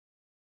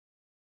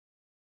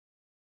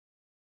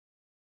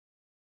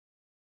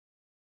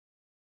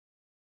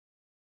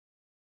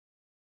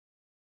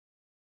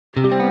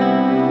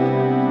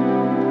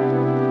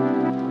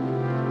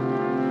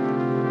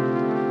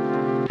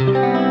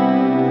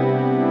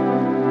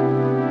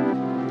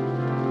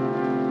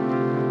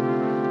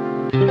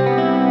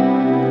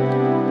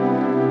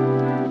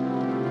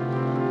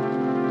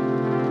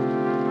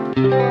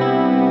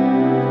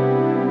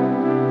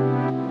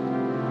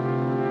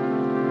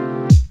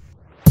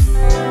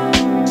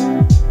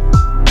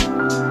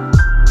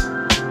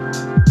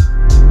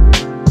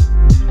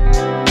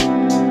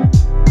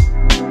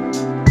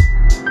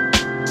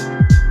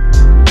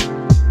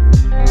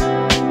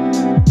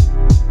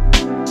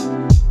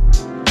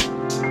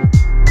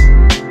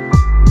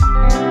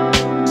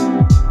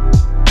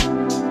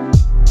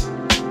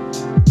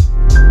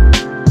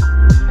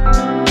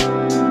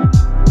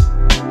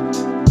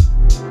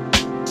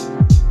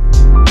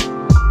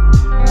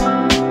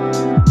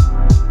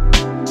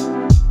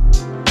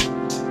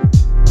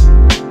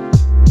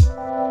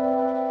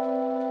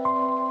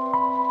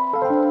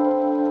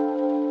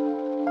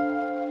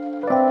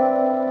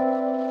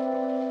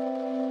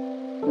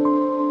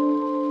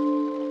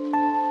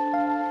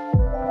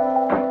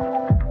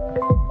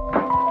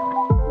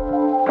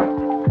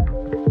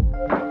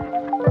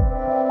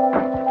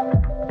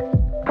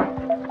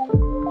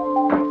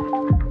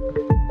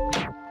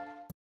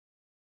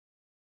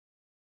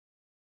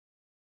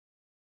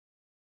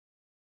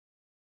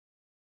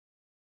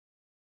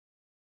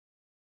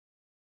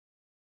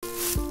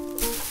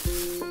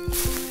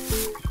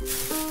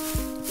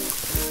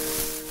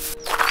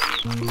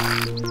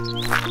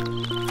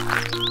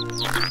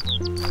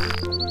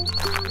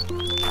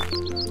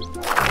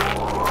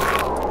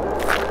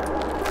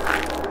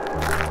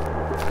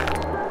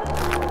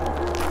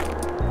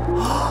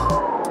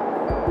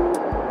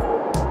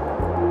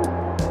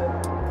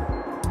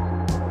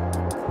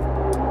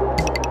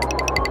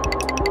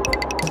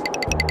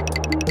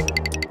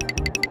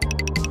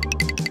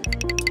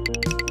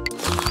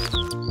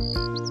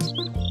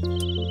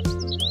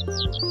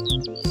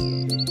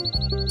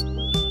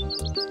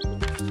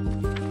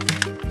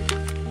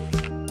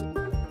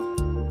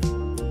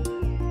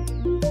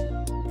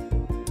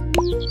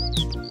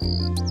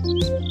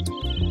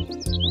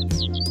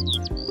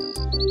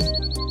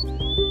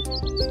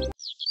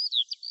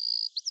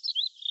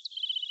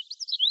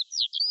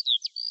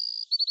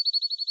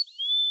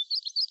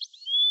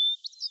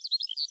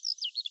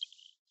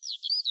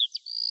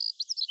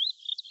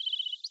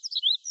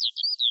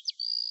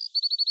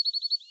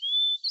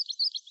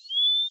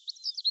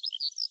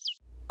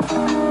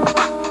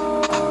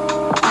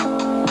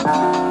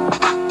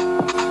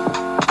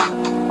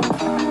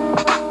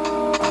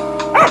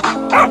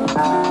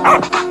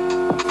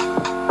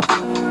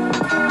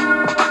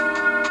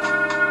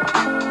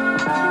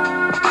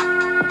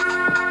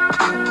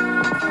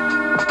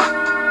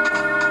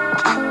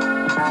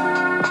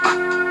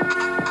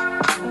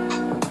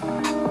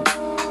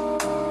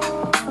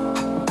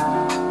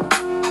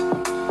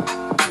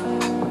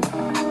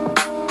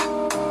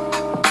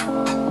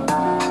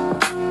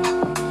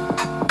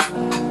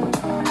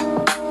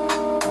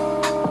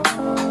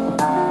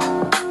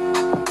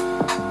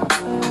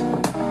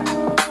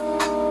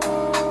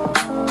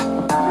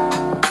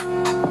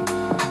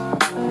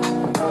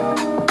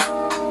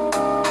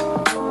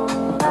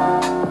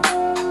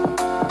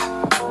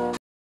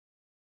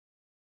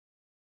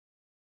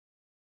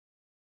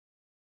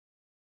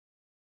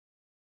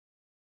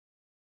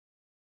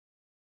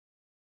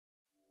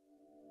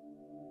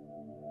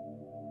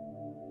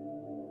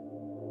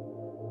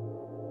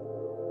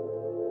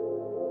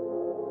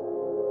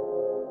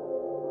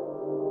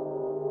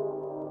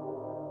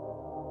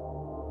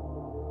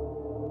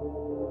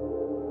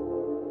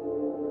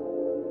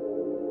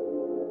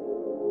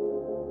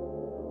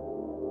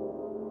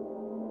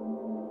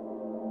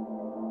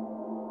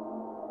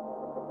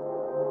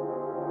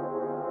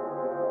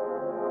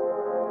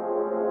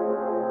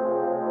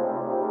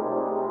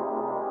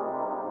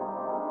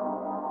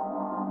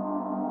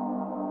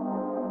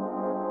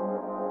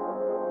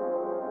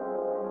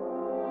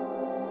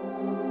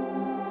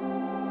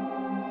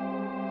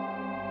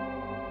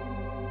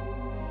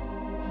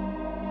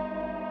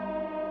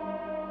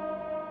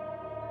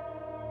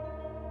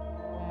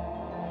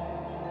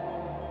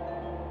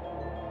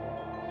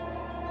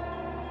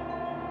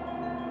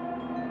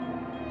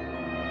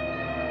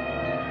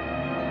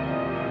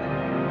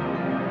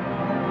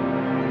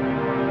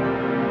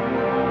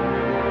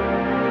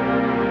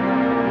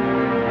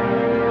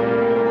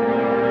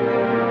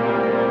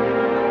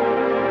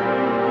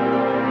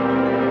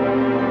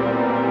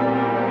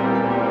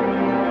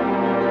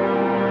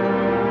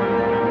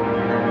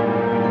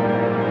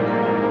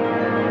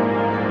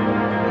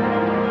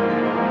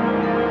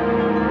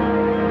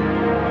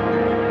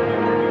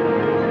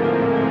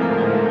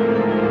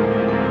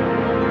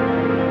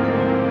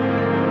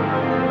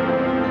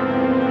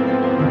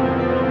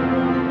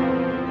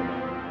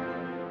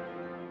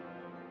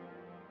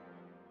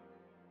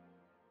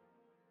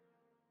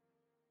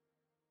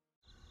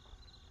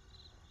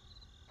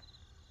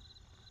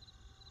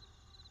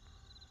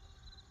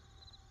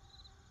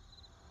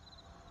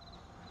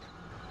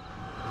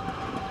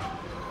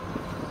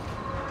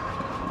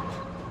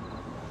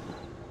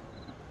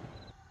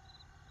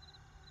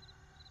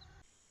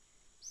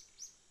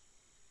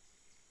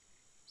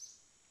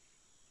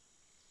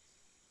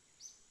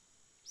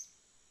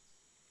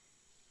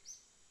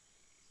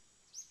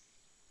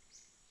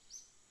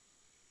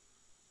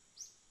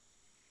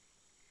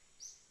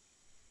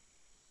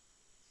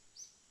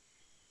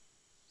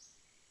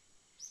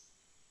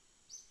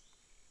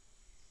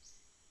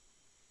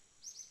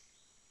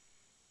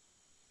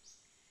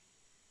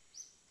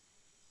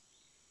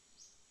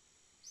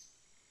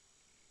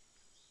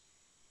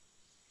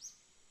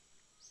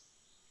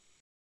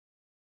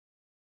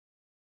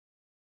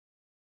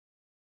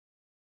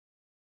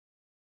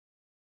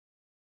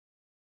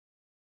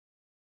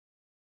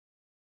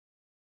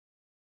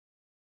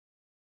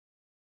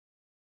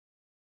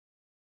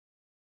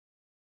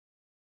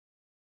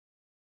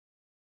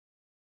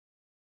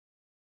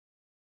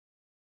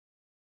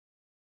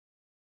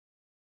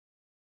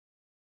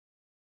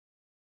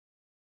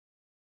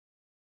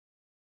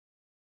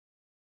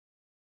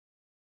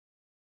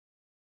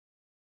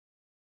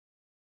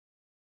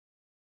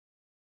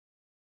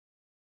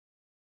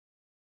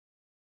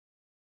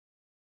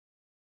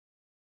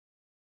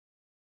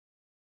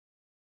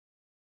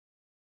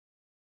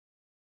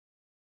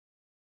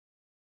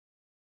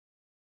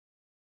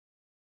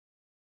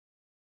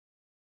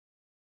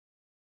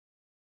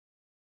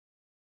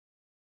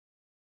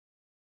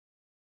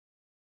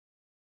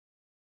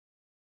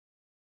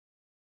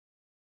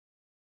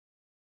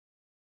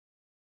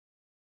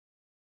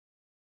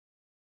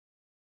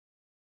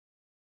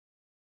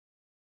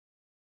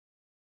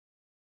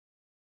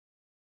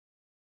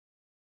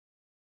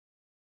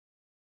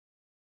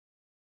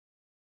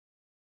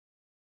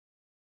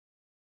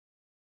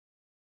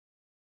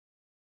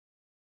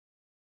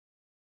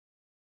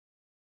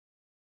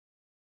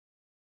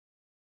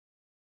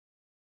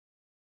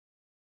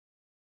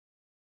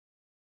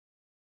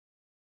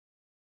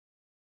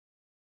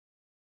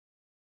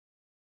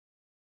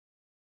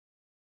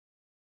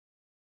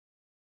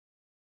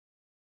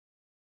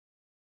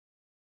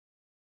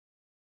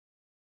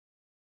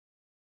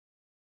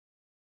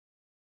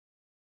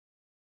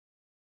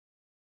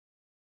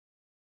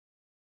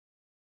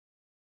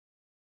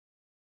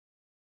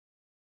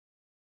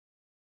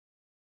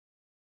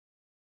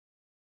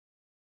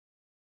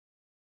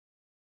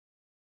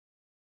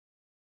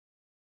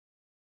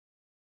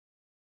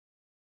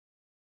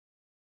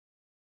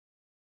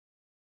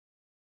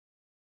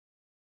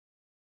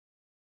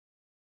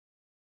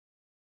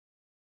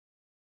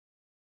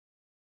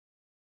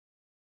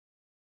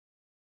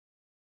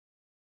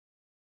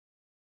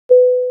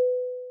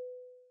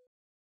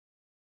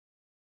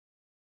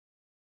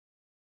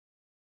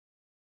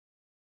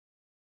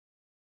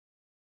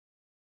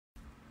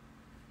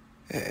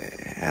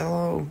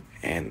Hello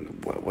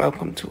and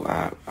welcome to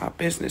our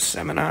business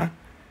seminar.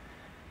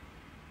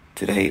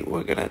 Today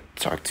we're going to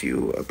talk to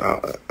you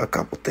about a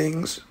couple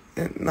things.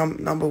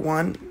 Number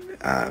one,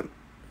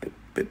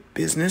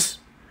 business.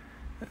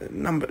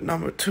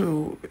 Number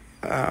two,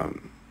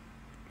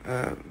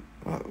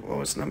 what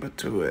was number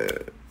two?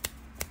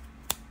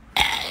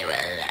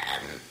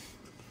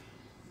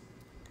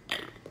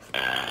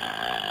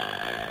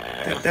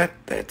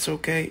 That's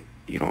okay.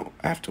 You don't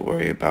have to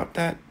worry about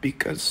that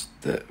because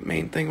the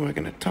main thing we're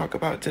going to talk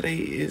about today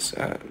is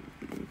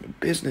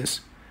business.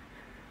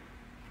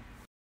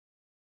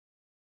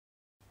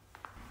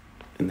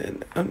 And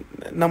then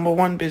number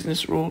one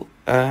business rule,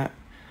 to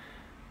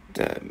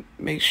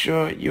make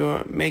sure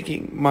you're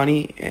making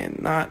money and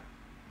not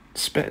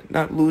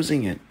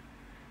losing it.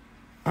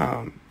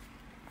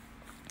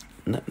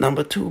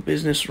 Number two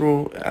business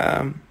rule,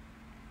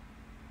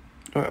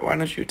 why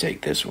don't you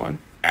take this one?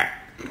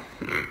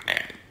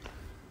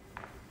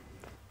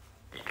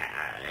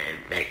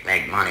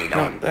 Make money,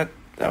 don't. No,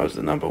 that was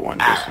the number one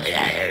business.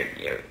 Yeah,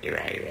 you're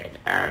right.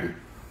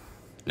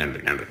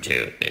 Number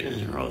two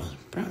business rules,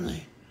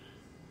 probably.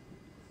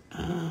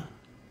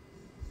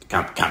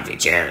 Comfy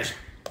chairs.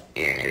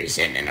 You're gonna be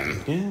sitting in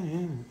them.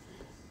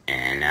 Yeah.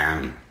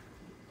 And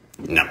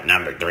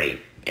number three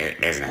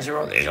business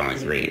rule. There's only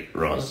three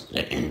rules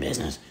in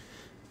business.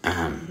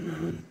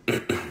 Number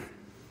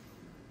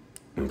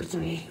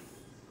three.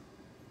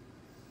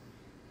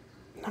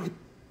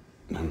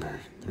 Number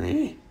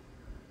three.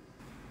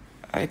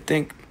 I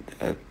think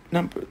the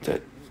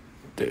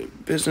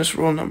business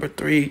rule number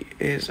three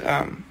is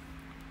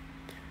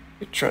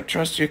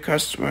trust your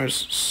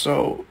customers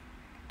so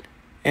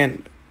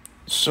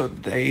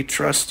they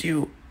trust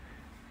you,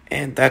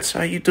 and that's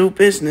how you do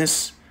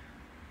business.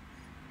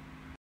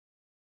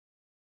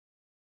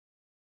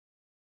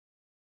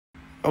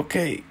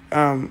 Okay,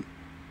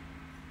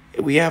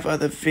 we have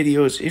other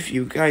videos if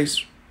you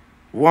guys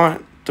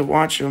want to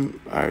watch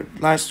them. Our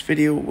last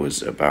video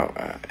was about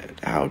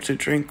how to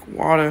drink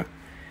water,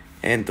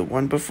 and the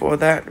one before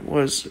that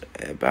was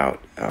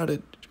about how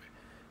to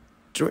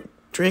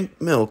drink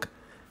milk.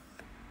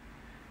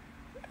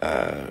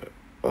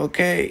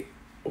 Okay,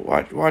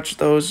 watch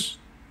those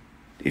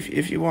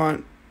if you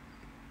want.